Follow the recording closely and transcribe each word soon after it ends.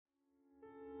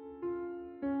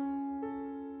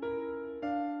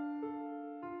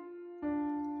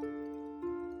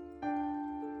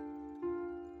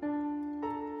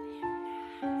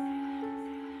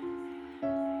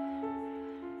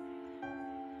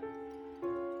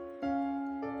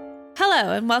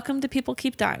Hello, and welcome to People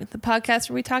Keep Dying, the podcast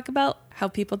where we talk about how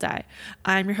people die.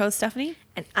 I'm your host, Stephanie.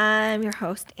 And I'm your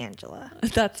host, Angela.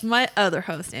 That's my other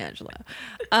host, Angela.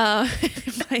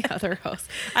 My other host.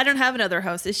 I don't have another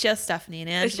host. It's just Stephanie and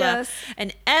Angela.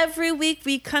 And every week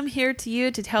we come here to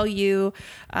you to tell you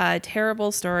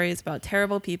terrible stories about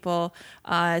terrible people.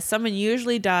 Someone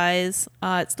usually dies.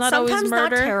 It's not Sometimes always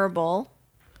murder. not terrible.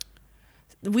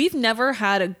 We've never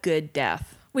had a good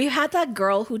death. We had that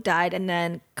girl who died, and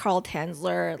then Carl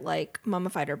Tanzler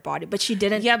mummified her body, but she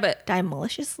didn't. Die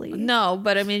maliciously. No,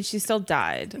 but I mean, she still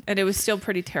died, and it was still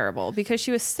pretty terrible because she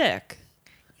was sick.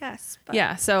 Yes.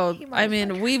 Yeah. So I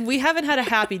mean, we haven't had a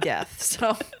happy death.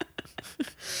 So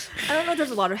I don't know if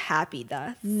there's a lot of happy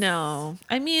deaths. No,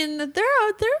 I mean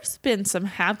there's been some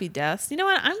happy deaths. You know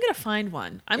what? I'm gonna find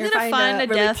one. I'm gonna find a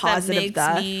really death that makes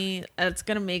death. me. It's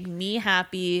gonna make me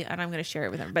happy, and I'm gonna share it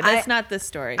with him. But that's not this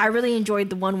story. I really enjoyed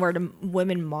the one where the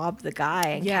women mobbed the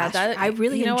guy. I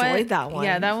really enjoyed that one.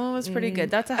 Yeah, that one was pretty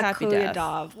good. That's a happy death.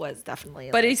 Akuyadov was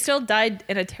definitely. But he still died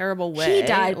in a terrible way. He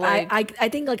died. I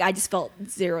think I just felt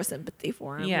zero sympathy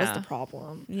for him. Yeah. Was the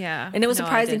problem. Yeah, and it was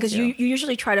surprising because you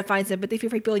usually try to find sympathy for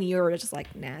people, and you're just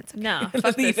like, nah, it's okay. No,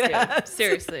 fuck this dude.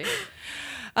 Seriously.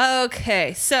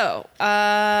 Okay, so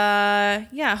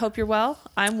I hope you're well.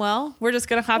 I'm well. We're just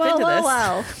gonna hop into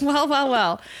this.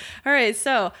 Well. All right,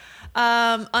 so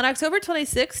on October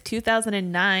 26,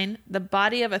 2009, the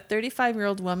body of a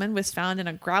 35-year-old woman was found in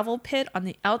a gravel pit on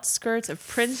the outskirts of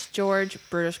Prince George,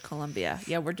 British Columbia.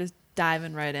 Yeah, we're just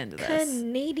diving right into this.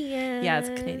 Canadian. Yeah, it's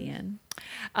Canadian.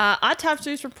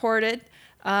 Autopsies report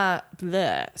showed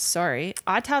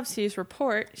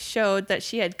that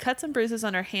she had cuts and bruises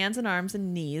on her hands and arms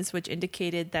and knees, which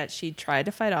indicated that she tried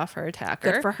to fight off her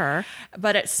attacker. Good for her.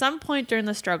 But at some point during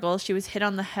the struggle, she was hit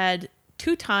on the head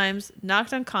 2 times,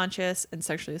 knocked unconscious, and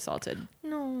sexually assaulted.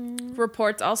 No.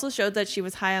 Reports also showed that she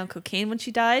was high on cocaine when she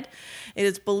died. It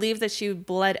is believed that she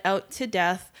bled out to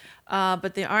death,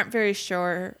 but they aren't very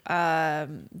sure.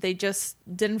 They just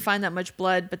didn't find that much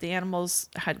blood, but the animals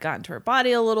had gotten to her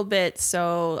body a little bit.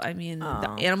 So, I mean, the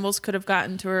animals could have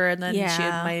gotten to her, and then she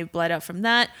might have bled out from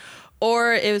that.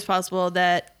 Or it was possible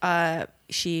that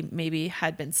she maybe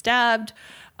had been stabbed.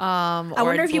 I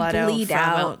wonder if you bleed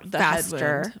out the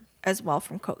faster as well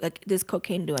from does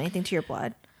cocaine do anything to your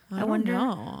blood? I wonder.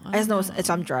 I just know it's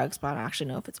on drugs, but I don't actually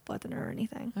know if it's blood thinner or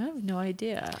anything. I have no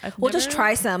idea. We'll just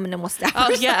try some and then we'll stab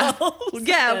ourselves. Yeah.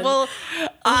 Well,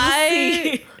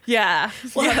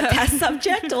 we'll have a test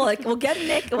subject. We'll get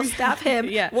Nick and we'll stab him.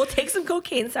 Yeah. We'll take some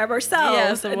cocaine, stab ourselves.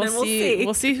 Yes, and then we'll see.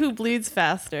 We'll see who bleeds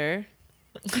faster.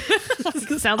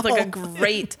 Sounds like a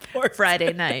great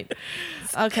Friday night.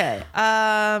 Okay.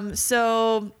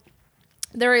 So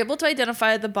they were able to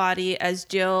identify the body as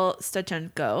Jill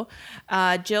Stachenko.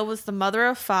 Jill was the mother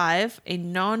of 5, a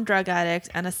known drug addict,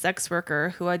 and a sex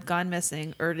worker who had gone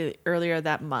missing earlier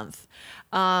that month.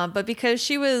 But because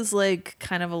she was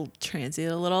kind of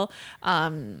transient a little,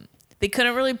 they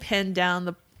couldn't really pin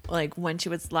down when she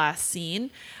was last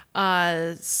seen.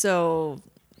 But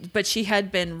she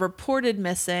had been reported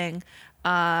missing.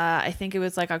 I think it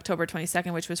was October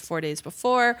 22nd, which was 4 days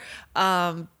before.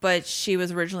 But she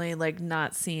was originally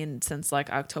not seen since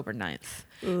October 9th.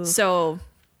 Ooh. So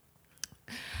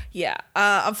yeah,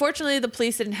 unfortunately the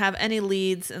police didn't have any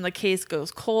leads and the case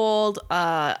goes cold.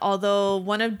 Although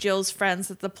one of Jill's friends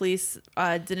that the police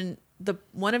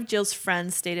one of Jill's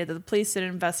friends stated that the police didn't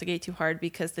investigate too hard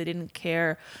because they didn't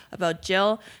care about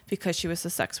Jill because she was a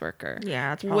sex worker. Yeah,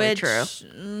 that's probably true.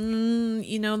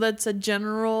 That's a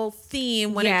general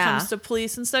theme when it comes to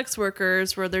police and sex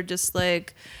workers, where they're just probably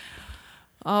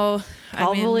a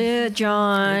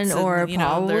John or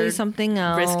probably something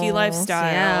else. Risky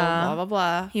lifestyle, blah, blah,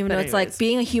 blah. Even though it's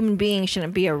being a human being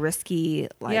shouldn't be a risky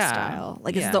lifestyle.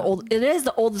 It is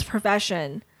the oldest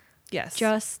profession. Yes.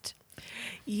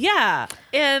 Yeah.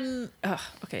 And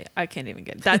okay, I can't even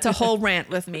get it. That's a whole rant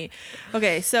with me.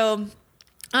 Okay, so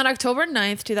on October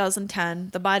 9th,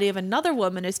 2010, the body of another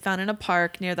woman is found in a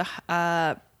park in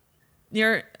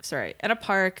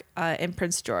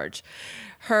Prince George.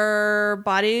 Her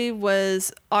body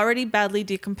was already badly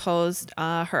decomposed.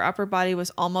 Her upper body was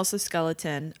almost a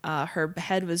skeleton. Her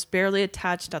head was barely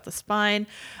attached at the spine.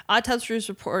 Autopsy's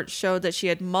report showed that she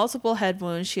had multiple head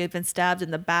wounds. She had been stabbed in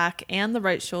the back and the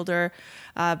right shoulder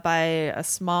by a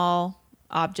small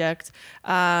object.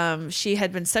 She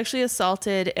had been sexually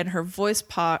assaulted, and her voice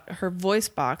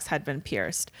box had been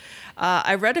pierced.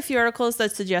 I read a few articles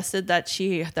that suggested that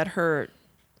her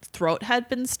throat had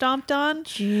been stomped on.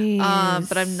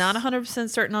 But I'm not 100%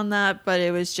 certain on that. But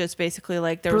it was just basically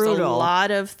there was a lot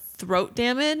of throat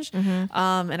damage, and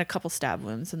a couple stab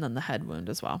wounds, and then the head wound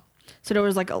as well. So there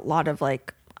was a lot of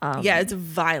Yeah, it's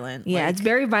violent. Yeah, like, it's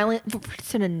very violent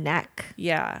to the neck.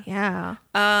 Yeah. Yeah.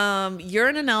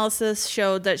 Urine analysis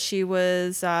showed that she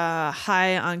was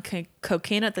high on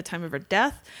cocaine at the time of her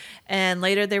death, and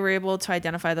later they were able to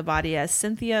identify the body as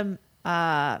Cynthia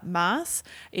Maas,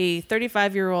 a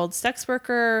 35-year-old sex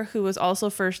worker who was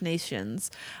also First Nations.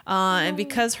 And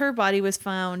because her body was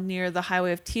found near the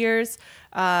Highway of Tears,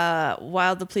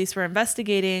 while the police were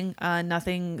investigating,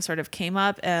 nothing sort of came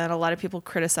up, and a lot of people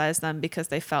criticized them because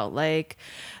they felt like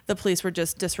the police were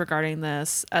just disregarding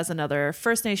this as another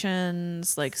First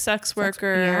Nations like sex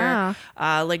worker.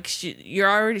 Yeah. Like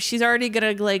she's already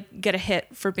gonna like get a hit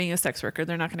for being a sex worker.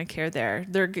 They're not gonna care there.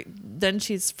 Then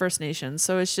she's First Nations,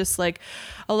 so it's just like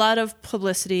a lot of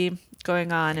publicity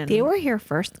going on. And They were here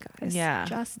first, guys. Yeah.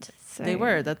 Just saying. they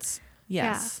were. That's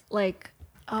yes. Yeah. Like,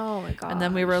 oh my god. And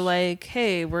then we were like,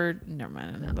 hey, never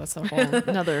mind. That's a whole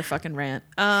another fucking rant.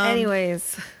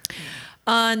 Anyways.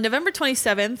 On November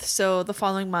 27th, so the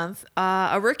following month,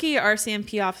 a rookie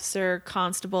RCMP officer,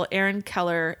 Constable Aaron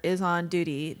Keller, is on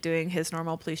duty doing his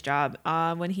normal police job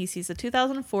when he sees a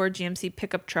 2004 GMC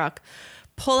pickup truck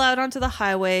pull out onto the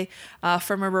highway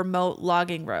from a remote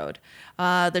logging road.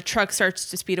 The truck starts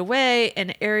to speed away,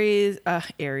 and Aaron's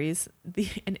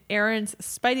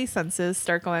spidey senses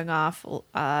start going off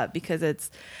because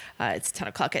it's 10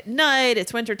 o'clock at night.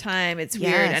 It's wintertime. It's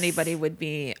weird. Anybody would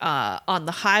be on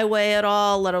the highway at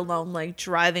all, let alone like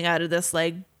driving out of this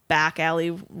like back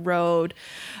alley road.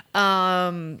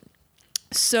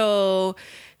 So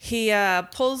he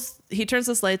turns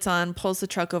his lights on, pulls the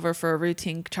truck over for a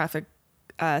routine traffic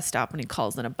stop, and he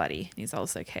calls in a buddy. And he's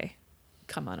always like, hey,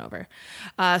 come on over.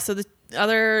 So the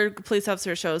other police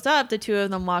officer shows up. The two of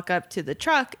them walk up to the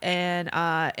truck, and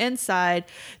inside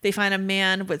they find a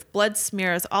man with blood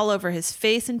smears all over his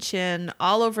face and chin,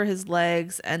 all over his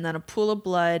legs, and then a pool of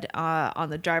blood on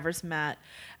the driver's mat.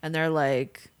 And they're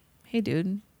like, hey,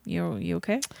 dude, you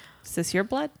okay? Is this your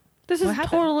blood? This is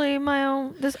totally my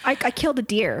own. I killed a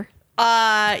deer.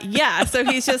 Yeah. So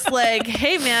he's just like,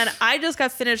 hey man, I just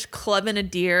got finished clubbing a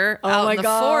deer out in the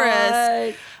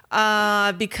forest,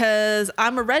 because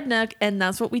I'm a redneck and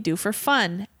that's what we do for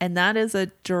fun. And that is a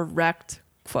direct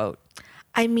quote.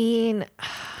 I mean,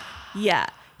 yeah,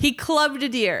 he clubbed a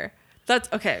deer.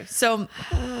 That's okay. So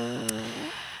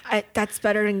that's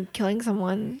better than killing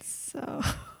someone. So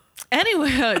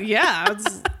anyway, yeah,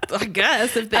 I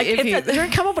guess if you're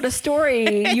gonna come up with a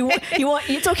story, you want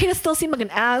it's okay to still seem like an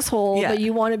asshole, but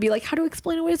you want to be like, how to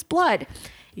explain away his blood?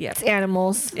 Yeah, it's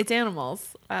animals. It's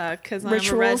animals. Because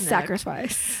ritual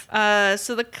sacrifice.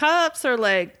 So the cops are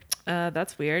like,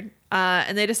 that's weird,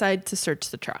 and they decide to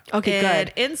search the truck. Okay, and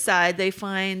good. Inside they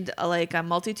find like a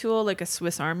multi-tool, like a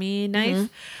Swiss Army knife,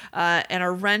 and a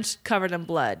wrench covered in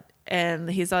blood. And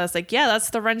he's always like, yeah,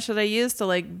 that's the wrench that I used to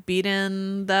like beat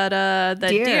in that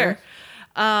deer.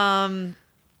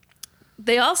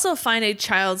 They also find a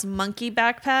child's monkey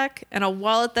backpack and a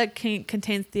wallet that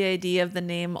contains the ID of the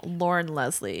name Lauren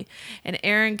Leslie. And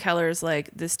Aaron Keller's like,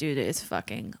 this dude is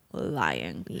fucking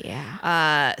lying.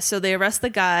 Yeah. So they arrest the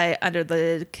guy under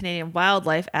the Canadian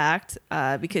Wildlife Act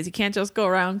because you can't just go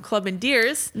around clubbing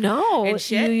deers. No, and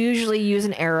shit. You usually use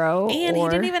an arrow. And he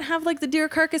didn't even have like the deer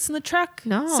carcass in the truck.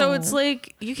 No. So it's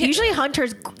like you can't. Usually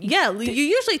hunters. Yeah, you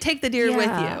usually take the deer with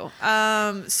you.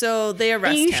 So they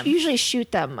arrest him. You usually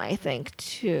shoot them, I think,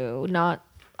 too, not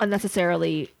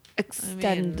unnecessarily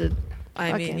extended.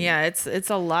 I mean, yeah, it's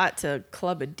a lot to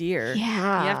club a deer.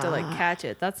 Yeah. You have to like catch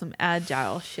it. That's some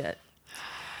agile shit.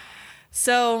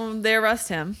 So they arrest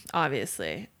him,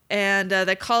 obviously. And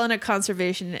they call in a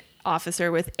conservation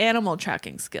officer with animal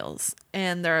tracking skills.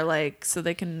 And they're like, so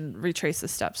they can retrace the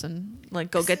steps and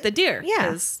like go get the deer.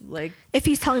 Yeah. Like, if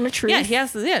he's telling the truth. Yeah, he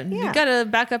has to. Yeah. You got to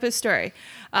back up his story.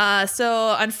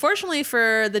 So unfortunately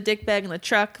for the dickbag in the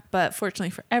truck, but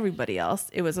fortunately for everybody else,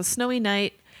 it was a snowy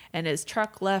night. And his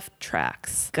truck left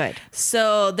tracks. Good.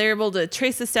 So they're able to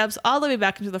trace the steps all the way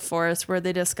back into the forest where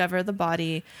they discover the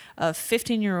body of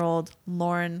 15-year-old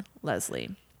Lauren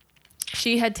Leslie.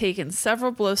 She had taken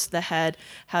several blows to the head,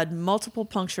 had multiple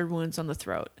punctured wounds on the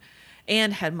throat,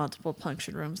 and had multiple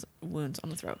punctured wounds on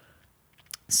the throat.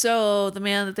 So the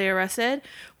man that they arrested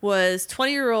was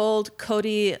 20-year-old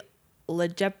Cody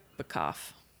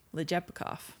Lejepikoff.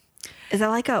 Is that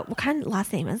like what kind of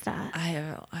last name is that?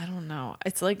 I don't know.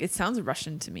 It's like, it sounds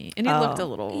Russian to me. And he looked a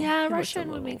little... Yeah, Russian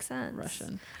would make sense.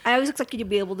 Russian. I always expected you to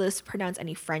be able to pronounce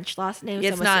any French last names.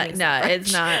 It's not, no,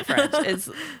 it's not French. It's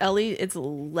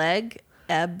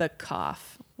Legebikoff.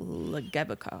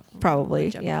 Legebikoff. Probably,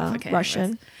 yeah. Okay, Russian.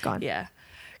 anyways. Gone. Yeah.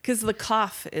 Because the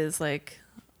cough is like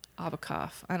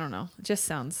Abakov. I don't know. It just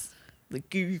sounds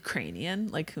like Ukrainian,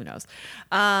 like who knows.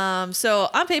 So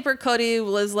on paper, Cody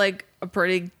was like a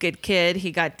pretty good kid. He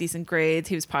got decent grades.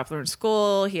 He was popular in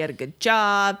school. He had a good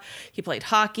job. He played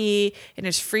hockey. In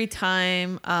his free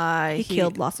time, he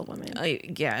killed lots of women.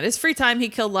 Yeah, in his free time, he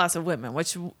killed lots of women,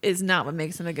 which is not what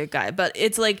makes him a good guy. But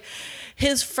it's like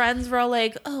his friends were all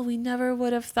like, "Oh, we never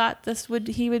would have thought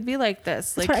he would be like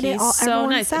this. Like he's so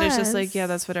nice." Says. And it's just like, yeah,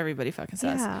 that's what everybody fucking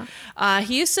says. Yeah.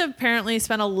 He used to apparently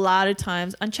spend a lot of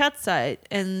times on chat site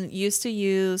and used to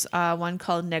use one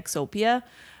called Nexopia.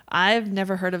 I've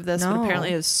never heard of this, but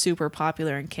apparently it was super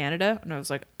popular in Canada. And I was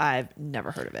like, I've never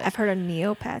heard of it. I've heard of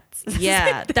Neopets.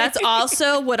 Yeah, that's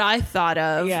also what I thought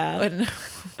of when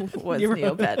was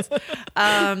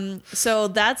Neopets. So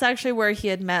that's actually where he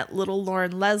had met little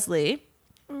Lauren Leslie.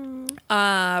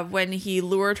 When he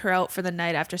lured her out for the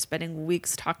night after spending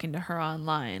weeks talking to her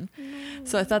online.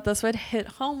 So I thought this would hit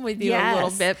home with you a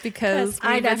little bit because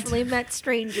I definitely met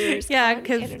strangers. Yeah,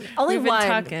 because only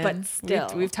one, but still.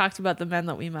 We've talked about the men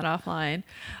that we met offline.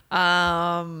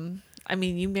 I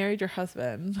mean, you married your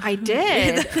husband. I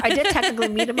did. I did technically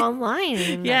meet him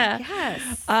online. Yeah.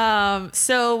 Yes.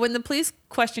 So when the police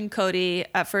questioned Cody,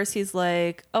 at first he's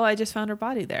like, "Oh, I just found her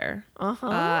body there.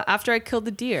 After I killed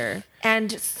the deer."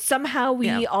 And somehow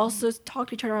we also talked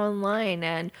to each other online,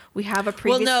 and we have a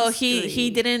previous. Well, no, he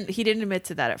didn't admit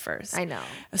to that at first. I know.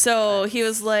 So he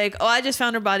was like, "Oh, I just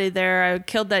found her body there. I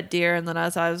killed that deer, and then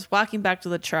as I was walking back to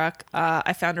the truck,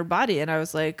 I found her body, and I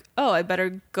was like, oh, I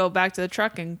better go back to the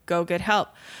truck and go get help."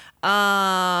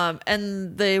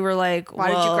 And they were like, "Why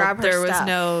did you grab her there stuff?" was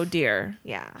no deer.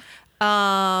 Yeah.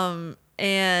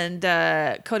 And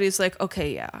Cody's like,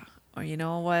 "Okay, yeah. Or you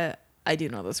know what? I do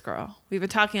know this girl. We've been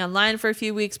talking online for a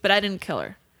few weeks, but I didn't kill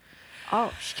her."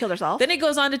 Oh, she killed herself? Then he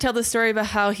goes on to tell the story about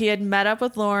how he had met up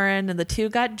with Lauren and the two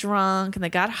got drunk and they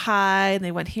got high and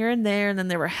they went here and there and then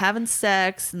they were having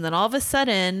sex. And then all of a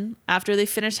sudden, after they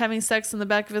finished having sex in the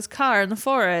back of his car in the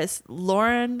forest,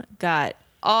 Lauren got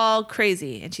all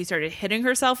crazy and she started hitting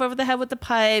herself over the head with the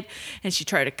pipe and she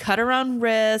tried to cut her own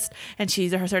wrist and she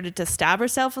started to stab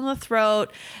herself in the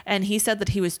throat. And he said that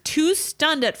he was too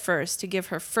stunned at first to give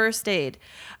her first aid,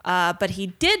 but he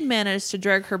did manage to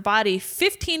drag her body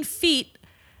 15 feet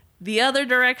the other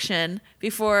direction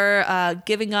before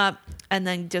giving up and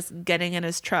then just getting in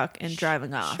his truck and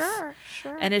driving off.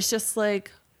 Sure. And it's just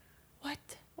like, what?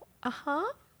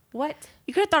 What?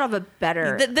 You could have thought of a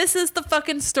better. This is the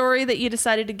fucking story that you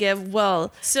decided to give.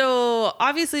 Well, so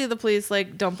obviously the police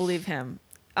like don't believe him,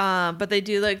 but they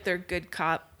do like their good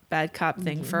cop, bad cop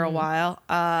thing for a while,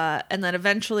 and then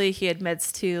eventually he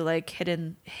admits to like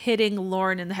hitting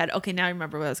Lauren in the head. Okay, now I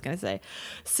remember what I was gonna say.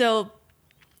 So.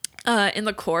 In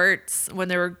the courts when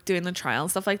they were doing the trial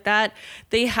and stuff like that,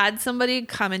 they had somebody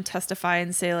come and testify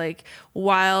and say like,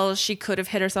 while she could have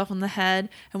hit herself in the head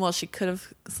and while she could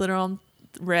have slit her own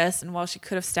wrist and while she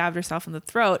could have stabbed herself in the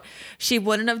throat, she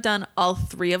wouldn't have done all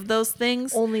three of those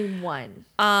things. Only one.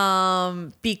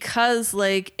 Because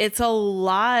like it's a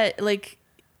lot. Like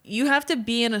you have to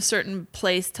be in a certain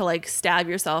place to like stab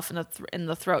yourself in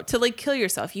the throat to like kill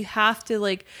yourself. You have to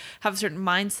like have a certain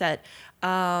mindset.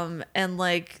 And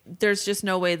like there's just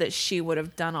no way that she would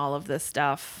have done all of this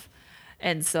stuff.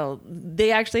 And so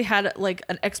they actually had like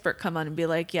an expert come on and be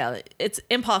like, yeah, it's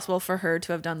impossible for her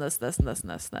to have done this and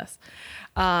this.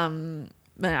 And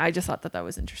I just thought that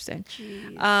was interesting.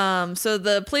 So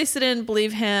the police didn't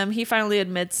believe him. He finally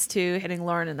admits to hitting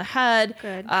Lauren in the head.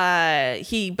 Good.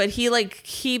 He like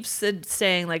keeps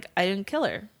saying like, I didn't kill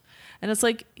her. And it's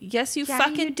like, yes, you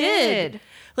fucking did.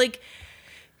 Like,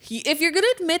 if you're going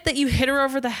to admit that you hit her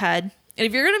over the head, and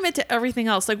if you're going to admit to everything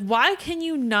else, like, why can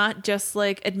you not just,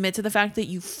 like, admit to the fact that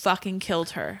you fucking killed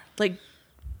her? Like,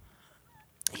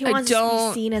 he wants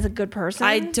to be seen as a good person.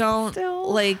 I don't,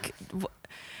 still. Like,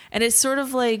 and it's sort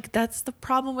of like, that's the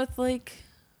problem with, like,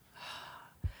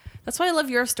 that's why I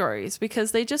love your stories,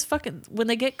 because they just fucking, when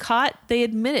they get caught, they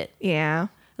admit it. Yeah. And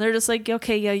they're just like,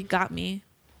 okay, yeah, you got me.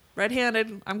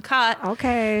 Red-handed, I'm caught.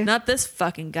 Okay. Not this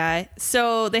fucking guy.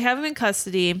 So they have him in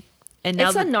custody. And now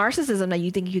it's a narcissism that you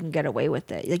think you can get away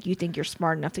with it. Like you think you're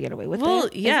smart enough to get away with it. Well,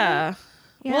 yeah.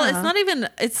 Yeah. Well, it's not even,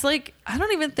 it's like, I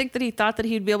don't even think that he thought that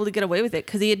he'd be able to get away with it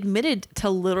because he admitted to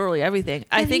literally everything.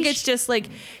 I think it's just like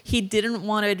he didn't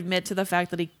want to admit to the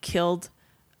fact that he killed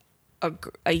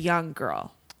a young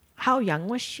girl. How young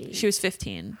was she? She was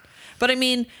 15. But I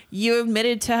mean, you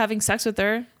admitted to having sex with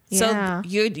her. So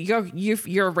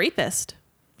you're a rapist.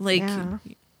 Like,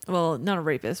 well, not a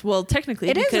rapist. Well, technically,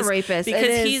 it is a rapist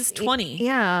because he's 20.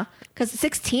 Yeah, because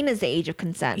 16 is the age of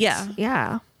consent. Yeah,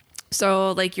 yeah.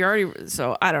 So like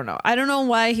I don't know. I don't know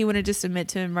why he wouldn't just admit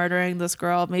to murdering this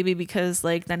girl. Maybe because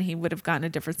like then he would have gotten a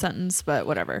different sentence, but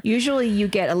whatever. Usually you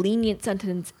get a lenient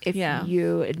sentence if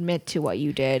you admit to what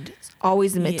you did.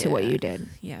 Always admit to what you did.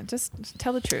 Yeah, just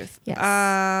tell the truth. Yes.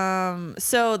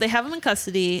 So they have him in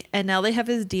custody, and now they have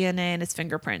his DNA and his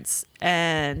fingerprints.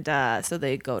 And so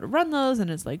they go to run those,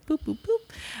 and it's like boop, boop,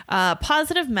 boop.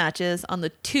 Positive matches on the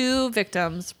 2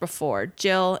 victims before,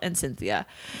 Jill and Cynthia.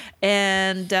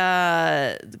 And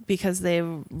because they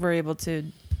were able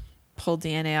to pull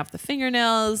DNA off the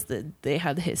fingernails, they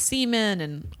had his semen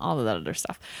and all of that other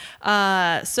stuff.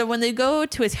 So when they go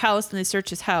to his house and they search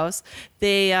his house,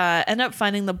 they end up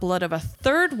finding the blood of a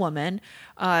 3rd woman,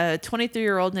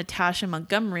 23-year-old Natasha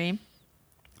Montgomery.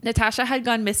 Natasha had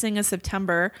gone missing in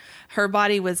September. Her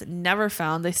body was never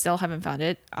found. They still haven't found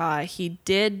it. He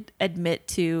did admit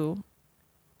to...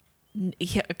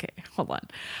 Yeah, okay, hold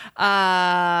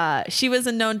on. She was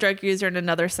a known drug user and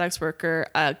another sex worker.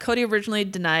 Cody originally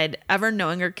denied ever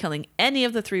knowing or killing any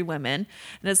of the 3 women.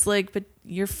 And it's like, but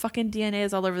your fucking DNA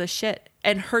is all over the shit.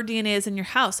 And her DNA is in your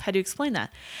house. How do you explain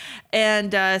that?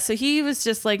 And so he was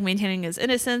just like maintaining his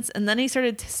innocence. And then he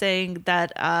started saying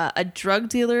that a drug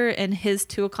dealer and his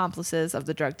 2 accomplices of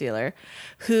the drug dealer,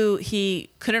 who he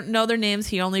couldn't know their names,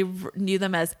 he only knew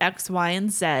them as X, Y,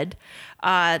 and Z,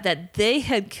 that they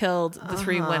had killed the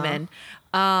 3 women.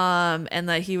 And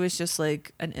that he was just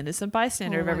like an innocent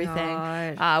bystander of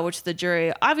everything, which the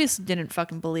jury obviously didn't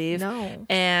fucking believe. No.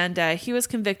 And he was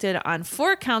convicted on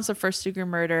 4 counts of first-degree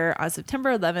murder on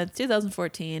September 11th,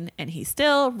 2014, and he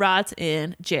still rots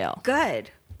in jail.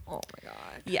 Good. Oh my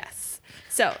God. Yes.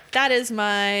 So that is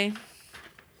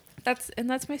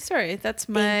that's my story. That's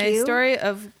my story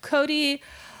of Cody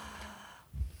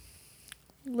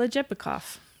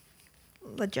Lejebikoff.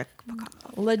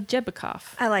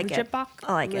 Lejebikoff. I like it.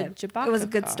 I like it. It was a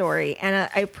good story, and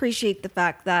I appreciate the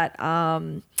fact that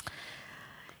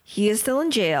he is still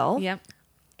in jail. Yep.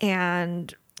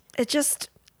 And it just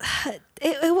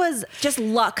it was just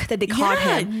luck that they caught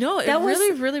him. No, it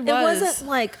really was. It wasn't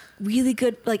like really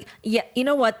good. Like, yeah, you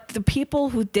know what? The people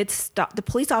who did stop, the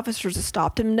police officers who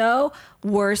stopped him,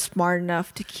 were smart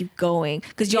enough to keep going.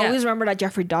 Because you always remember that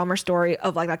Jeffrey Dahmer story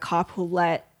of like a cop who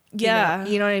let. You know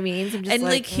what I mean? So and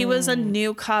like he was a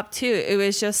new cop too. It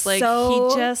was just like so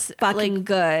he just fucking like,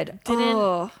 good.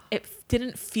 It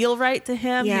didn't feel right to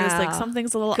him. Yeah. He was like,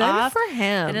 something's a little good off for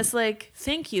him. And it's like,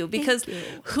 thank you, because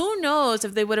who knows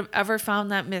if they would have ever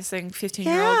found that missing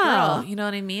 15-year-old girl? You know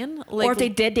what I mean? Like, or if they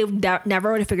did, they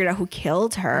never would have figured out who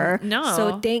killed her. No.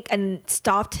 So and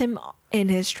stopped him in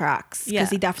his tracks, because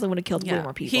he definitely would have killed way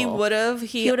more people. He would have.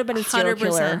 He would have been a serial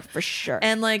killer for sure.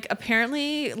 And like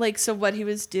apparently, like, so what he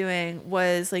was doing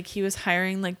was like he was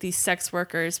hiring like these sex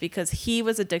workers because he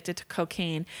was addicted to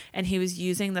cocaine, and he was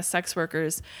using the sex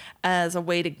workers as a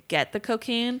way to get the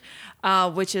cocaine,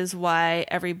 which is why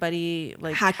everybody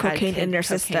like had cocaine in their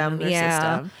system.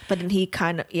 But then he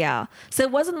kind of So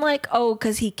it wasn't like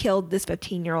because he killed this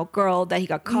 15-year-old girl that he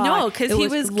got caught. No, because he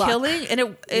was killing, and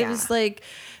it was like.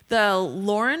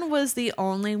 Lauren was the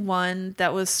only one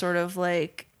that was sort of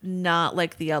like not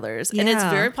like the others. And it's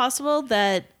very possible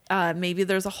that maybe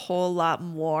there's a whole lot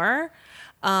more.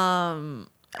 And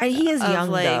he is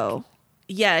young though.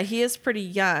 Yeah, he is pretty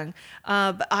young.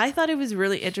 But I thought it was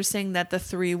really interesting that the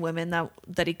 3 women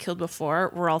that he killed before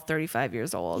were all 35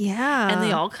 years old. Yeah. And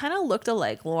they all kind of looked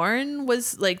alike. Lauren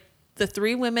was like, the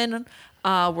 3 women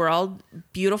were all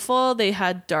beautiful. They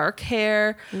had dark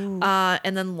hair.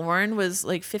 And then Lauren was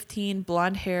like 15,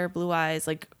 blonde hair, blue eyes,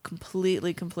 like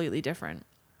completely different.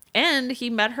 And he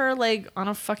met her like on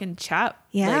a fucking chat.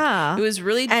 Yeah. Like, it was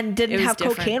really, and didn't have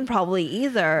cocaine probably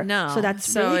either. No. So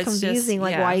that's really confusing,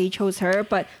 just, why he chose her.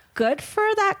 But good for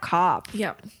that cop.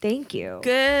 Yeah. Thank you.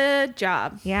 Good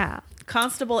job. Yeah.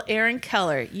 Constable Aaron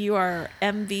Keller, you are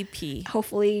MVP.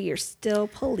 Hopefully you're still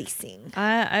policing.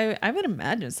 I would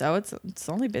imagine so. It's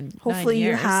only been hopefully 9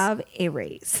 years. You have a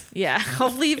raise. Yeah.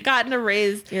 Hopefully you've gotten a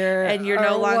raise and you're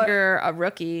no longer a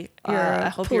rookie. I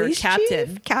hope you're a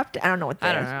captain. Chief? Captain. I don't know what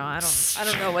that is. I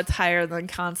don't know what's higher than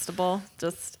constable.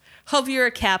 Just hope you're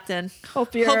a captain.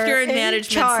 Hope you're in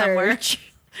management somewhere.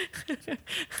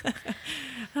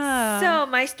 So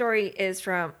my story is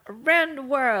from around the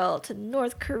world to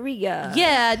North Korea.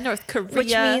 Yeah, North Korea.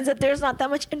 Which means that there's not that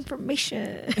much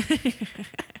information.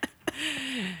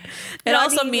 It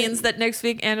also means that next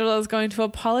week Angela is going to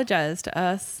apologize to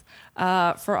us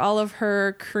for all of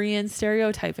her Korean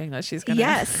stereotyping that she's going to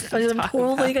I'm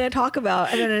totally going to talk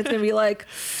about. And then it's going to be like...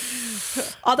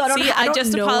 Although I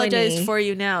just apologized for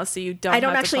you now, so you don't. I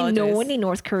don't actually know any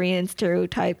North Korean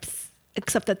stereotypes.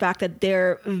 except the fact that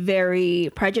they're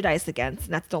very prejudiced against,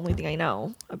 and that's the only thing I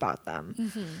know about them.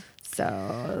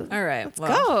 So, all right, let's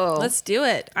go. Let's do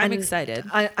it. I'm And excited.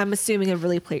 I'm assuming a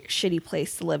really shitty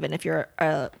place to live in if you're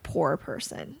a poor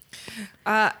person.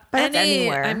 But that's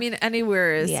anywhere. I mean,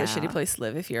 anywhere is Yeah. a shitty place to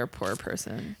live if you're a poor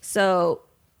person. So,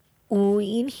 Woo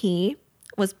In-hee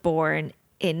was born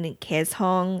in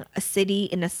Kaesong, a city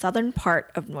in the southern part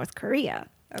of North Korea.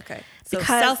 Okay, so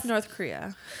Because- South North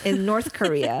Korea. In North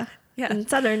Korea. Yeah. In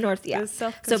southern North, It was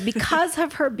South So Korea. because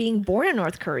of her being born in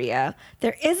North Korea,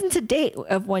 there isn't a date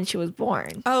of when she was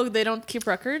born. Oh, they don't keep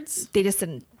records? They just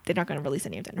didn't, they're not going to release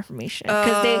any of that information.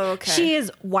 Oh, okay. She is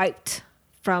wiped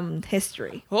from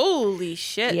history. Holy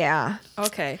shit. Yeah.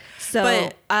 Okay. So-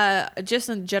 but just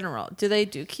in general,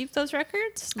 do keep those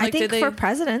records? I think do for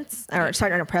presidents, or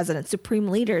sorry, not presidents, supreme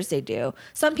leaders, they do.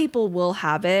 Some people will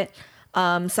have it.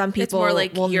 Some people more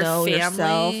like will your know family,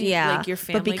 yourself. Yeah. like your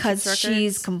family but because keeps she's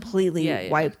records? completely Yeah, yeah.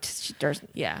 wiped, there's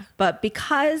Yeah. But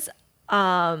because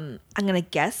I'm gonna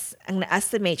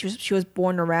estimate she was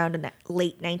born around in the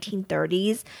late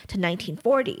 1930s to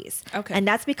 1940s. Okay. And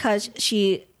that's because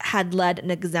she had led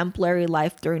an exemplary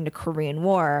life during the Korean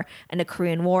War, and the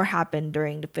Korean War happened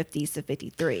during the 50s to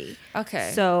 53.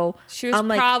 Okay. So She was I'm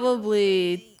like,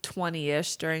 probably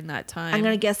 20-ish during that time. I'm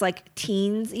gonna guess like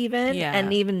teens even, Yeah.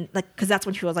 and even like because that's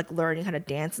when she was like learning how to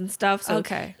dance and stuff. So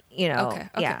Okay. you know, Okay.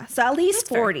 yeah. So at least That's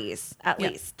fair. 40s, at Yeah.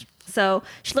 least. So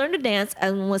she learned to dance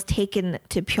and was taken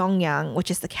to Pyongyang, which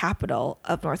is the capital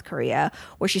of North Korea,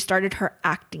 where she started her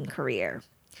acting career.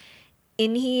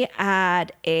 In-hee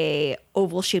had a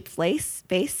oval-shaped face,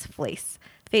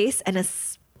 and a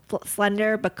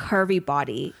slender but curvy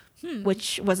body,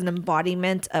 which was an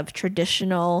embodiment of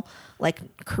traditional like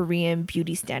Korean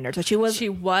beauty standards. So she was She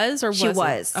was or she wasn't?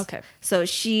 was. Okay. So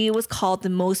she was called the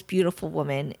most beautiful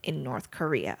woman in North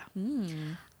Korea.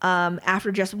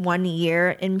 After just 1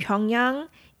 year in Pyongyang,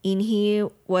 In-hee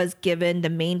was given the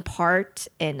main part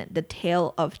in The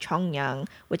Tale of Chongyang,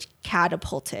 which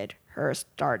catapulted her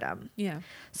stardom. Yeah.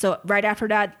 So right after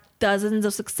that, dozens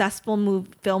of successful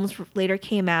films later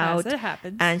came out. As it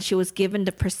happens. And she was given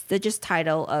the prestigious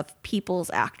title of People's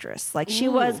Actress. Like she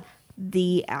was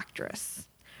the actress.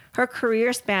 Her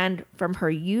career spanned from her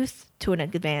youth to an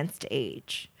advanced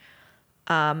age.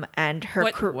 And her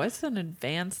What's an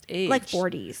advanced age? like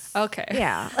 40s. Okay.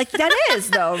 Yeah. Like that is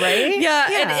though, right? Yeah,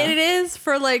 and it is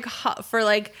for like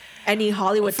Any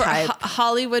Hollywood for type.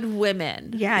 Hollywood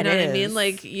women. Yeah, you know it what I mean? is.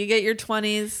 Like you get your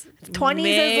 20s. 20s is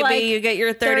maybe like you get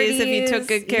your 30s if you took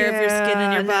good care of your skin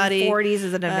and your and then body. 40s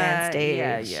is an advanced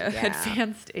age. Yeah.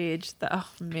 Advanced age though.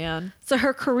 Man. So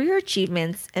her career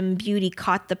achievements and beauty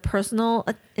caught the personal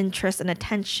interest and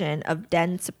attention of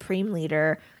then Supreme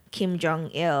Leader Kim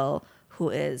Jong-il, who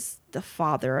is the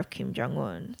father of Kim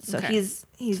Jong-un. So Okay. he's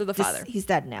So the father. He's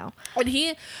dead now. And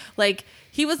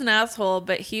he was an asshole,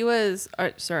 but he was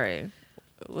sorry.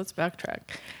 Let's backtrack.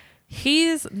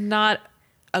 He's not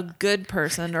a good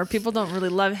person, or people don't really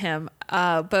love him.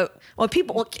 But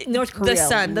North Korea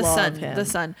the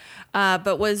son.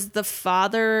 But was the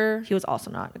father? He was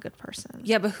also not a good person.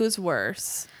 Yeah, but who's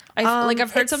worse?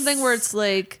 I've heard something where it's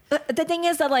like The thing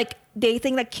is that like they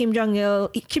think that Kim Jong-il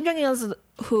is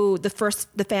who the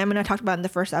famine I talked about in the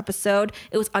first episode,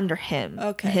 it was under him,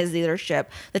 Okay. his leadership.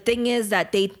 The thing is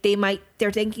that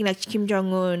they're thinking that Kim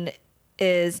Jong-un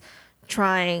is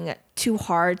trying too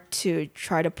hard to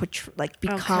try to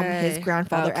become his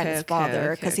grandfather and his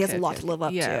father because he has a lot to live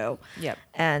up to. Yep.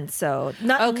 And so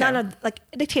Okay. none of like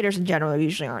dictators in general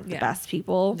usually aren't the best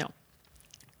people. No.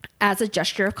 As a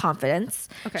gesture of confidence,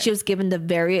 Okay. she was given the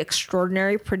very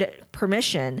extraordinary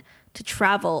permission to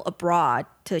travel abroad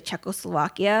to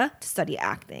Czechoslovakia to study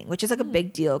acting, which is like a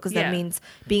big deal because Yeah. that means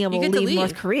being able You to get to leave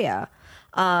North leave. Korea.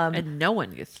 And no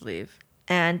one gets to leave.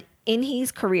 And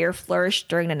In-hee's career flourished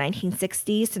during the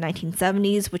 1960s to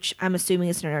 1970s, which I'm assuming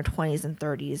is in her 20s and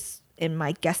 30s in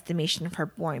my guesstimation of her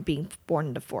being born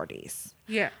in the 40s.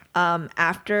 Yeah.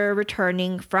 After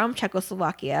returning from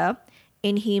Czechoslovakia,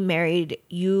 In-hee married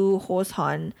Yoo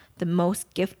Ho-sun, the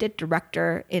most gifted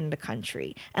director in the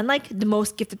country. And like the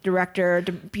most gifted director,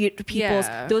 the people's,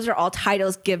 Yeah. those are all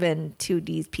titles given to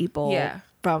these people Yeah.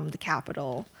 from the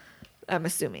capital, I'm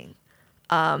assuming.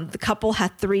 The couple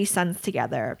had 3 sons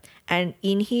together, and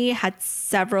In-hee had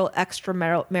several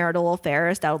extramarital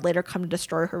affairs that would later come to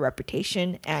destroy her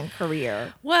reputation and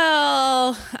career.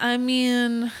 Well, I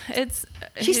mean, it's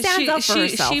She stands up for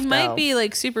herself, She might though. be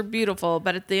like super beautiful,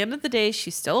 but at the end of the day,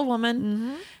 she's still a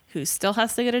woman who still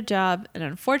has to get a job. And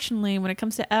unfortunately, when it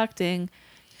comes to acting,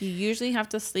 you usually have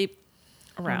to sleep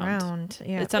around.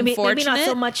 Yeah, It's unfortunate. Maybe not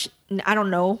so much. I don't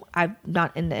know. I'm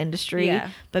not in the industry,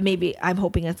 but maybe I'm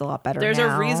hoping it's a lot better. There's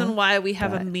now, a reason why we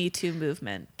have a Me Too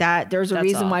movement. There's a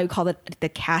reason why we call it the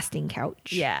casting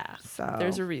couch. Yeah. So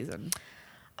there's a reason.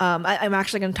 I'm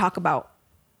actually going to talk about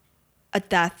a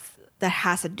death that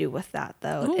has to do with that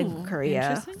though in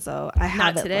Korea. So I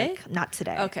have not today. Not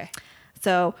today. Okay.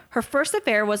 So her first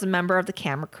affair was a member of the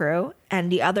camera crew,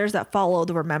 and the others that followed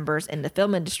were members in the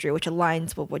film industry, which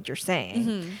aligns with what you're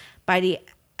saying. By the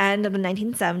end of the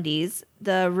 1970s,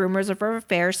 the rumors of her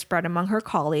affairs spread among her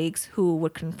colleagues who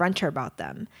would confront her about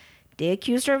them. They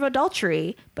accused her of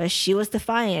adultery, but she was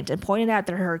defiant and pointed out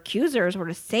that her accusers were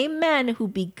the same men who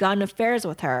begun affairs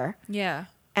with her. Yeah.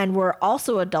 And were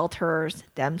also adulterers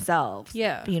themselves.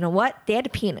 Yeah. But you know what? They had a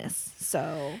penis.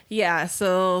 So yeah,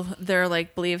 so they're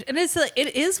like believed, and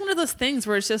it is one of those things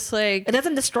where it's just like it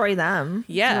doesn't destroy them.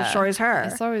 Yeah, it destroys her.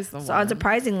 It's always the so one.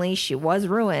 Unsurprisingly, she was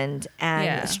ruined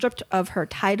and stripped of her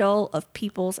title of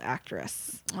People's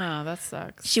Actress. Oh, that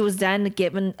sucks. She was then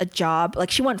given a job,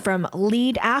 like she went from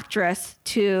lead actress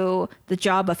to the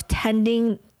job of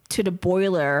tending to the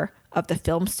boiler of the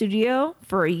film studio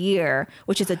for a year,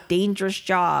 which is a dangerous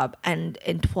job, and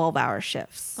in 12-hour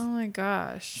shifts. Oh my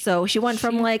gosh. So she went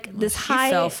from like this high.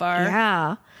 Fell far.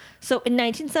 Yeah. So in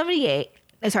 1978,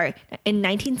 in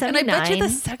 1979. And I bet you the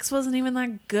sex wasn't even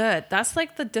that good. That's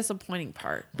like the disappointing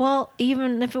part. Well,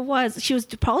 even if it was, she was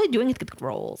probably doing good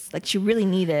roles. Like she really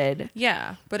needed.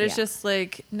 Yeah. But it's just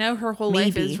like now her whole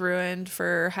life is ruined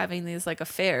for having these like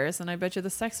affairs. And I bet you the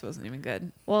sex wasn't even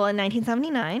good. Well, in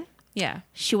 1979. Yeah.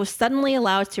 She was suddenly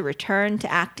allowed to return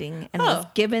to acting and was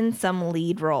given some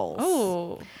lead roles.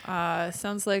 Oh,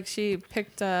 sounds like she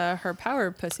picked her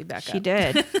power pussy back up. She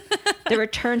did. The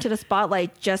return to the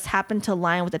spotlight just happened to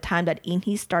align with the time that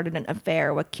Eun-hee started an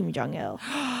affair with Kim Jong-il.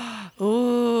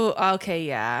 Oh, okay,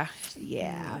 yeah.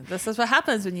 Yeah. This is what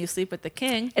happens when you sleep with the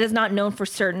king. It is not known for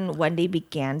certain when they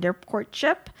began their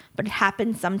courtship, but it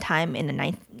happened sometime in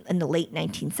the late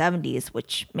 1970s,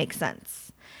 which makes sense.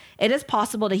 It is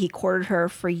possible that he courted her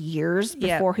for years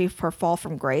before her fall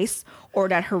from grace, or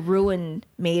that her ruin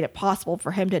made it possible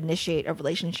for him to initiate a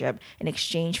relationship in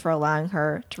exchange for allowing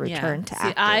her to return to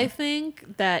acting. I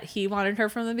think that he wanted her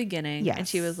from the beginning, and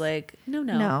she was like,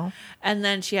 no. And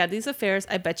then she had these affairs.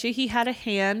 I bet you he had a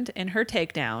hand in her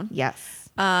takedown. Yes.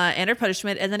 And her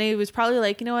punishment, and then he was probably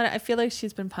like, you know what? I feel like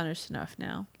she's been punished enough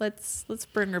now. Let's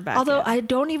bring her back. Although I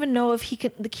don't even know if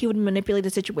he would manipulate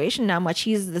the situation that much.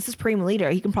 This is Supreme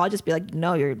Leader. He can probably just be like,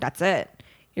 no, that's it.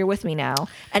 You're with me now.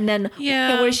 And then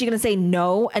and what is she gonna say?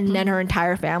 No, and then her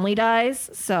entire family dies.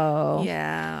 So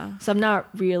So I'm not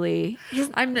really.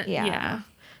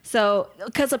 So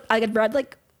because I had read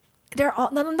like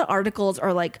none of the articles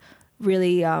are like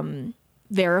really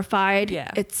verified.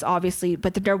 It's obviously,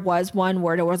 but there was one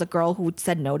where there was a girl who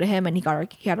said no to him and he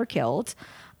had her killed.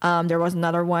 There was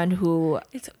another one who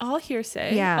it's all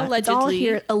hearsay. Yeah, allegedly.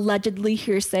 It's all allegedly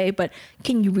hearsay. But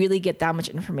can you really get that much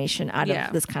information out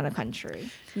of this kind of country?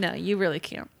 No, you really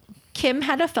can't. Kim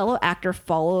had a fellow actor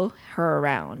follow her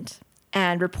around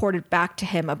and reported back to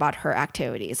him about her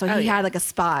activities. So he had like a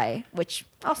spy, which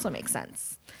also makes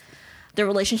sense. The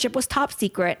relationship was top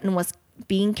secret and was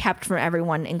being kept from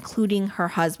everyone, including her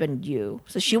husband, Yu.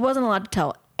 So she wasn't allowed to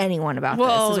tell anyone about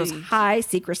this. This was high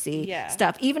secrecy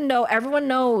stuff. Even though everyone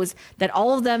knows that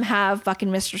all of them have fucking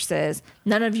mistresses,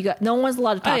 no one's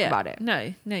allowed to talk about it.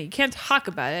 No, you can't talk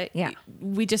about it. Yeah.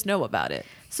 We just know about it.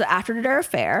 So after their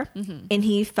affair, and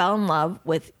he fell in love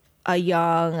with a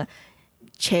young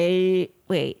Choi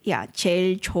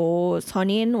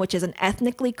Cho-sonin, which is an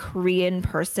ethnically Korean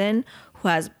person who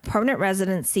has permanent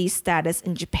residency status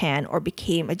in Japan or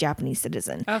became a Japanese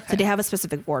citizen. Okay. So they have a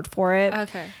specific word for it.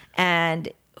 Okay. And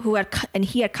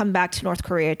he had come back to North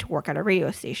Korea to work at a radio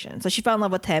station. So she fell in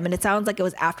love with him, and it sounds like it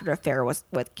was after the affair with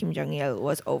Kim Jong-il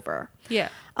was over. Yeah.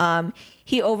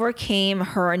 He overcame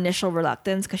her initial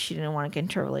reluctance because she didn't want to get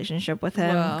into a relationship with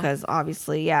him because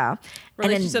obviously,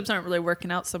 relationships aren't really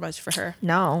working out so much for her.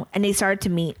 No, and they started to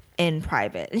meet in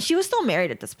private, and she was still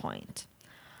married at this point.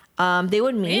 They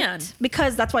would meet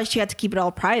because that's why she had to keep it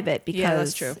all private.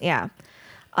 Because that's true. Yeah.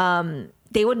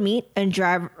 They would meet and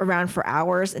drive around for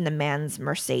hours in the man's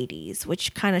Mercedes,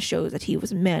 which kind of shows that he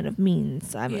was a man of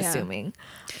means, I'm assuming.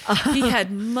 He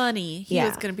had money. He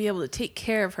was going to be able to take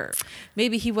care of her.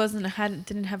 Maybe he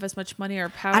didn't have as much money or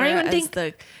power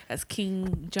as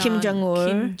Kim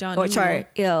Jong-il. Kim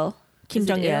Jong-il.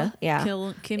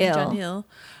 Yeah. Kim Jong-il.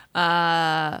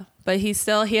 But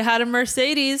he had a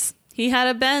Mercedes. He had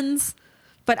a Benz.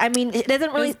 But I mean, it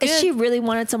doesn't really. If she really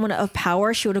wanted someone of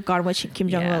power, she would have gone with Kim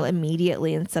Jong Il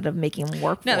immediately instead of making him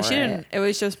work. No, for she it. didn't. It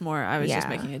was just more. I was just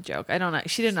making a joke. I don't know.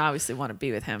 She didn't obviously want to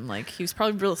be with him. Like he was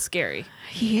probably real scary.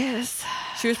 Yes.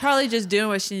 She was probably just doing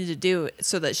what she needed to do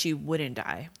so that she wouldn't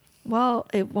die. Well,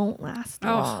 it won't last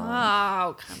long.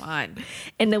 Oh, come on.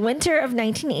 In the winter of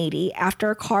 1980,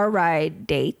 after a car ride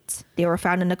date, they were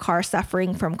found in the car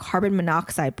suffering from carbon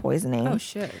monoxide poisoning. Oh,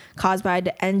 shit. Caused by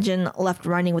the engine left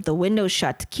running with the windows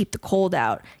shut to keep the cold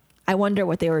out. I wonder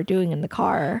what they were doing in the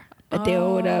car. That they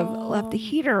would have left the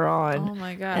heater on. Oh,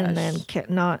 my gosh. And then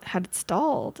not had it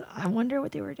stalled. I wonder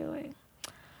what they were doing.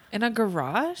 In a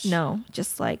garage? No,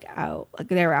 just like out. Like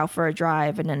they were out for a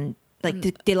drive and then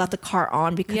like they left the car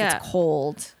on because it's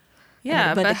cold.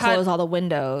 Yeah, but they closed all the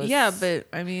windows. Yeah, but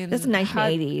I mean, this is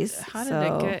 1980s. How did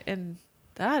it get in?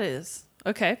 That is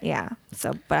okay. Yeah.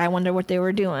 So, but I wonder what they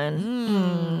were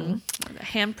doing.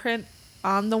 Handprint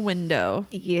on the window.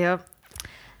 Yep.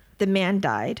 The man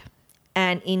died,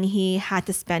 and he had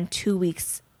to spend 2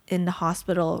 weeks in the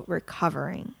hospital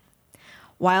recovering.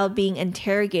 While being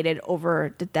interrogated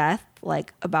over the death,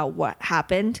 like about what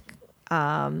happened,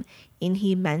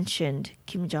 he mentioned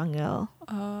Kim Jong Il.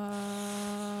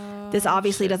 This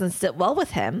obviously doesn't sit well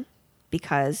with him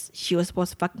because she was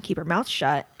supposed to fucking keep her mouth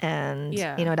shut, and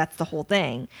that's the whole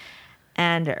thing.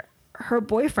 And her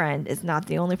boyfriend is not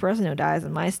the only person who dies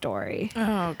in my story.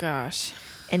 Oh gosh.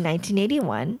 In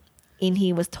 1981,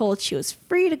 he was told she was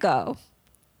free to go.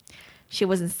 She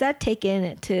was instead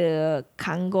taken to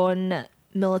Kangon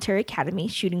Military Academy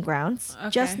shooting grounds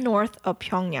just north of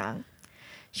Pyongyang.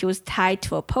 She was tied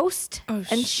to a post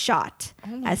and shot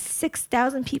as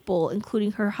 6,000 people,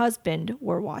 including her husband,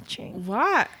 were watching.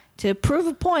 What? To prove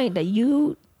a point that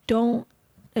you don't,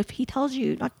 if he tells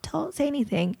you not to say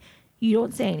anything, you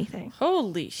don't say anything.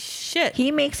 Holy shit.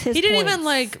 He makes his He didn't points. even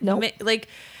like,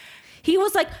 he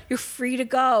was like, you're free to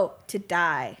go, to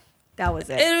die. That was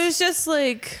it. It was just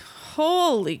like,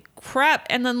 holy crap.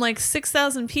 And then like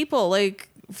 6,000 people, like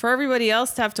for everybody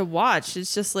else to have to watch.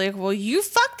 It's just like, well, you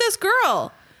fuck this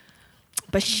girl.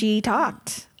 But she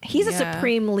talked. He's a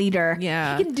supreme leader.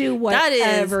 Yeah. He can do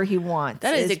whatever he wants.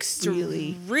 That is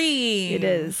extreme. It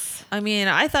is. I mean,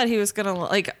 I thought he was going to,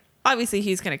 like, obviously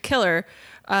he's going to kill her.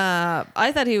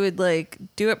 I thought he would, like,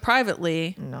 do it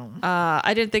privately. No.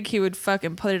 I didn't think he would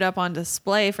fucking put it up on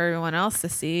display for everyone else to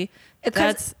see.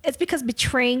 It's because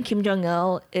betraying Kim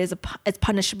Jong-il is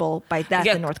punishable by death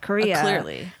in North Korea.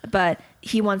 Clearly. But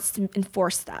he wants to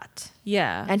enforce that.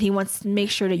 Yeah. And he wants to make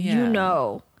sure that you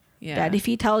know Yeah. that if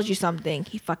he tells you something,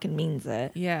 he fucking means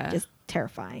it. Yeah. Just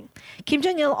terrifying. Kim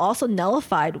Jong-il also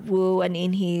nullified Woo and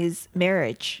In-hee's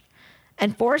marriage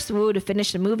and forced Woo to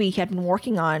finish the movie he had been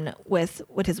working on with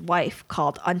his wife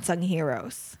called Unsung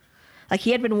Heroes. Like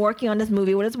he had been working on this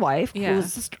movie with his wife, who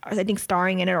was, I think,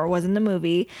 starring in it or was in the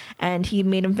movie, and he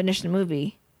made him finish the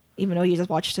movie, even though he just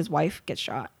watched his wife get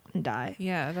shot and die.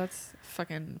 Yeah, that's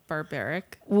fucking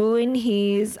barbaric. Woo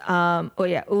In-hee's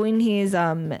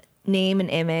name and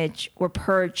image were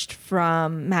purged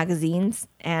from magazines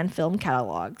and film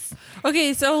catalogs.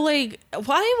 Okay, so like,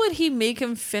 why would he make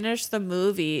him finish the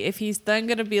movie if he's then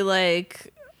gonna be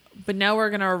like, but now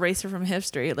we're gonna erase her from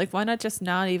history? Like, why not just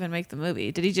not even make the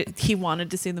movie? Did he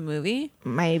wanted to see the movie?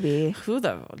 Maybe.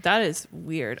 That is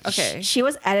weird. Okay. She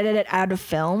was edited out of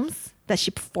films that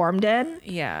she performed in.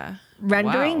 Yeah.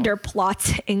 Rendering their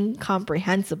plots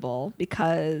incomprehensible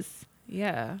because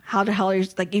how the hell are you,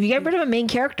 like, if you get rid of a main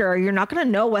character, you're not going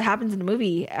to know what happens in the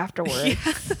movie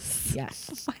afterwards. Yes.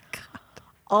 Oh my God.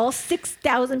 All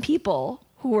 6,000 people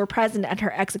who were present at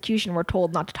her execution were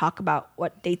told not to talk about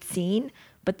what they'd seen,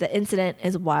 but the incident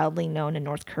is widely known in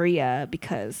North Korea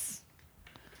because,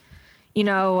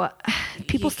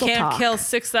 people still talk. You can't kill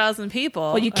 6,000 people.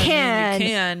 Well, you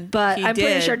can, but I'm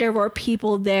pretty sure there were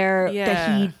people there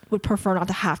that he would prefer not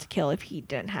to have to kill if he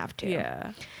didn't have to.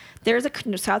 Yeah. There's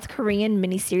a South Korean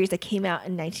miniseries that came out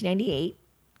in 1998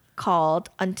 called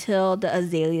Until the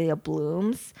Azalea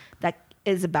Blooms that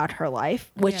is about her life,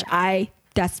 which I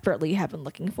desperately have been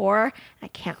looking for. I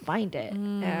can't find it.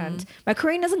 And my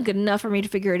Korean isn't good enough for me to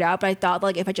figure it out, but I thought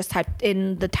like if I just typed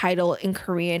in the title in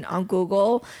Korean on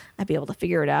Google, I'd be able to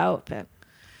figure it out. But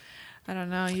I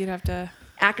don't know. You'd have to.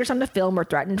 Actors on the film were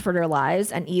threatened for their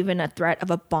lives, and even a threat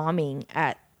of a bombing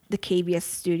at the KBS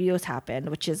studios happened,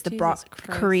 which is the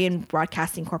Korean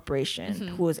Broadcasting Corporation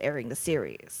who was airing the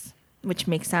series, which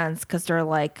makes sense because they're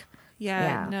like,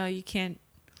 no, you can't.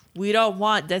 We don't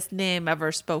want this name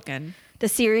ever spoken. The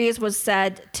series was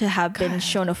said to have been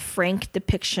shown a frank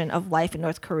depiction of life in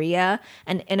North Korea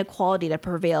and inequality that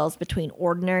prevails between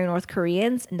ordinary North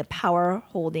Koreans and the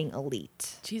power-holding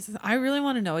elite. Jesus, I really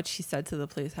want to know what she said to the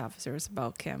police officers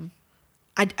about Kim.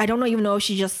 I don't even know if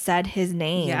she just said his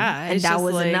name. Yeah, and that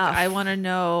was enough. I want to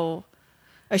know.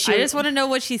 I just want to know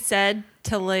what she said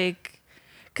to like,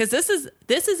 because this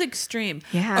is extreme.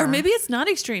 Yeah. Or maybe it's not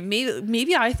extreme.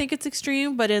 Maybe I think it's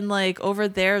extreme, but in like over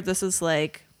there, this is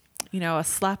like, you know, a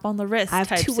slap on the wrist type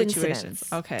situation.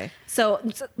 Incidents. Okay. So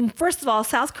first of all,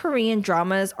 South Korean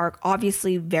dramas are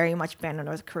obviously very much banned in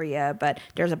North Korea, but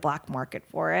there's a black market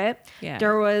for it. Yeah.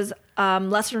 There was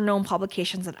lesser known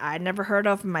publications that I'd never heard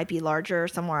of, might be larger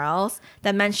somewhere else,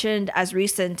 that mentioned as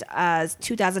recent as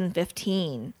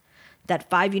 2015 that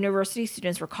 5 university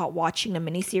students were caught watching the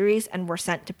miniseries and were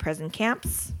sent to prison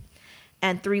camps,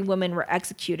 and 3 women were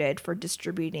executed for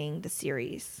distributing the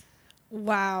series.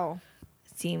 Wow.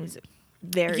 Seems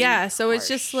very so harsh. It's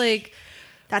just like,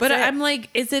 That's but it. I'm like,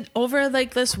 is it over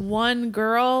like this one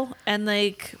girl and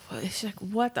like, she's like,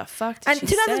 what the fuck did And she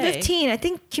 2015, I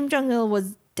think Kim Jong Il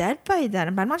was dead by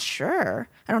then, but I'm not sure.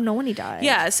 I don't know when he died.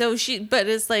 Yeah, so but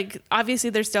it's like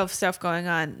obviously there's still stuff going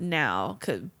on now,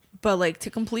 but like to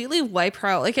completely wipe her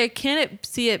out, like I can't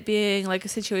see it being like a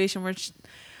situation where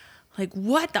like,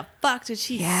 what the fuck did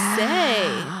she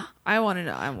say? I want to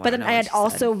know. But then I had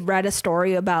also read a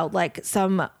story about like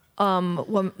some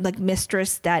like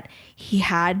mistress that he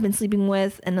had been sleeping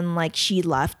with, and then like she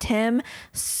left him,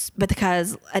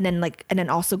 and then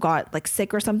also got like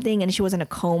sick or something, and she was in a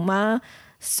coma.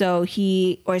 So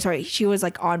she was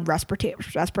like on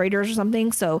respirators or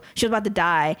something. So she was about to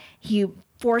die. He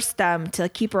forced them to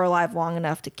keep her alive long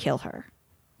enough to kill her,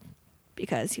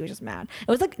 because he was just mad.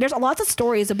 It was like there's lots of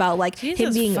stories about like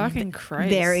him being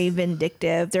very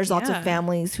vindictive. There's lots of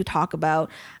families who talk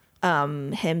about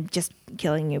him just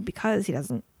killing you because he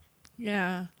doesn't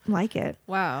like it.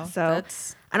 Wow. So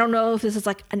I don't know if this is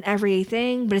like an everyday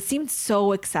thing, but it seemed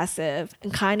so excessive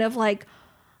and kind of like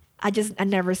I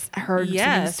never heard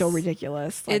something so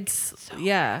ridiculous. Like, it's so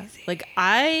crazy. Like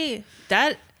that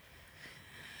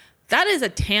is a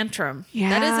tantrum. Yeah.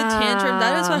 That is a tantrum.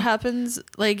 That is what happens.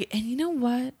 Like, and you know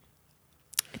what?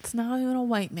 It's not even a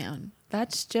white man.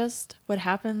 That's just what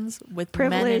happens with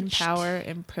men in power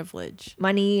and privilege.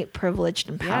 Money, privileged,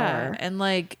 and power. Yeah, and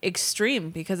like extreme,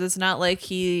 because it's not like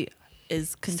he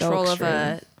is control of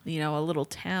a little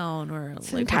town or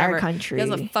it's like an entire whatever. country. He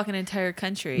has a fucking entire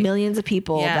country. Millions of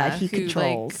people that he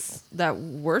controls. Like, that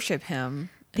worship him.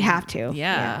 They have to.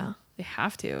 Yeah. They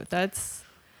have to.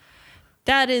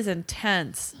 That is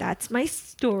intense. That's my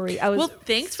story.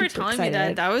 Thanks for telling me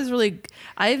that. That was really,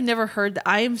 I've never heard that.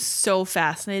 I am so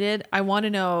fascinated. I want to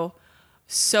know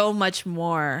so much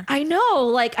more. I know.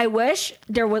 Like, I wish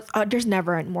there was, there's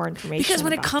never more information. Because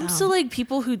when it comes to like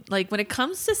people who, like, when it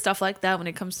comes to stuff like that, when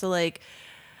it comes to like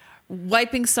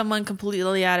wiping someone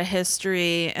completely out of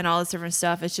history and all this different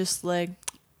stuff, it's just like,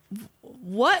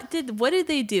 what did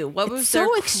they do? What was their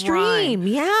so extreme? Crime?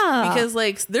 Yeah, because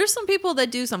like there's some people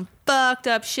that do some fucked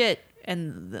up shit,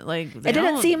 and like it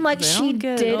didn't seem like she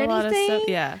did anything.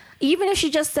 Yeah, even if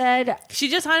she just said she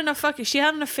just had she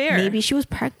had an affair. Maybe she was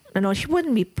pregnant. No, she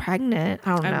wouldn't be pregnant.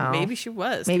 I don't know. Maybe she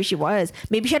was. Maybe she was.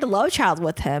 Maybe she had a love child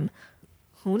with him.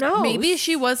 Who knows? Maybe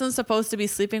she wasn't supposed to be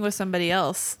sleeping with somebody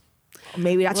else.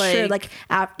 Maybe that's true. Like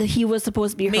after he was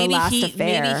supposed to be her last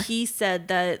affair. Maybe he said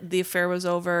that the affair was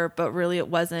over, but really it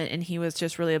wasn't, and he was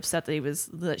just really upset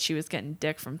that she was getting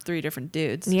dick from 3 different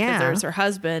dudes. Yeah, there was her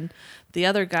husband, the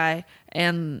other guy,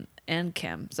 and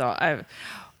Kim. So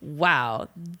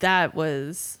that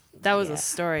was a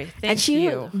story. And she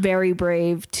was very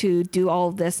brave to do all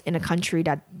of this in a country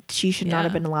that she should not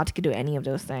have been allowed to do any of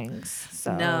those things.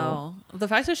 So no, the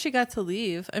fact that she got to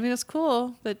leave, I mean, it's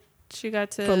cool that she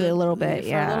got to for a little bit,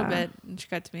 and she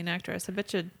got to be an actress. I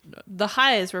bet you the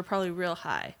highs were probably real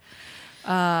high.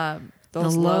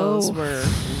 Those lows were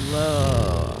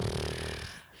low.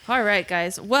 All right,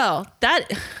 guys. Well,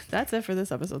 that's it for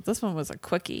this episode. This one was a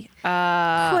quickie.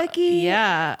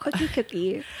 Yeah. Quickie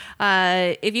cookie.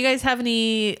 If you guys have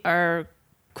any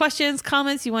questions,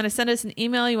 comments, you want to send us an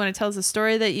email, you want to tell us a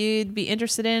story that you'd be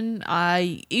interested in,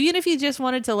 even if you just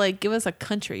wanted to like give us a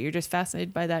country, you're just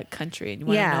fascinated by that country and you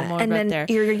want to know more and about then there.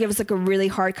 You're gonna give us like a really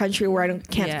hard country where I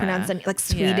can't pronounce any, like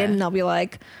Sweden, and I'll be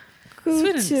like,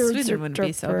 Sweden wouldn't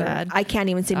be so bad. I can't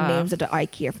even say names of the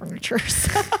IKEA furniture.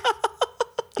 So.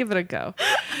 Give it a go.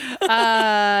 You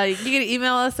can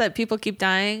email us at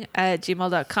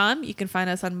peoplekeepdying@gmail.com. You can find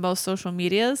us on most social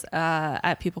medias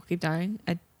at peoplekeepdying.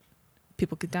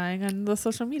 people keep dying on the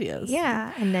social medias.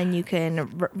 Yeah. And then you can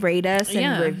rate us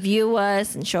and review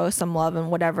us and show us some love and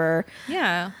whatever.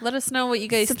 Yeah. Let us know what you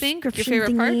guys think, your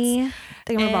favorite parts.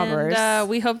 And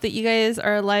we hope that you guys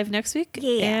are live next week.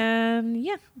 Yeah. And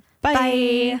yeah.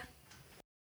 Bye.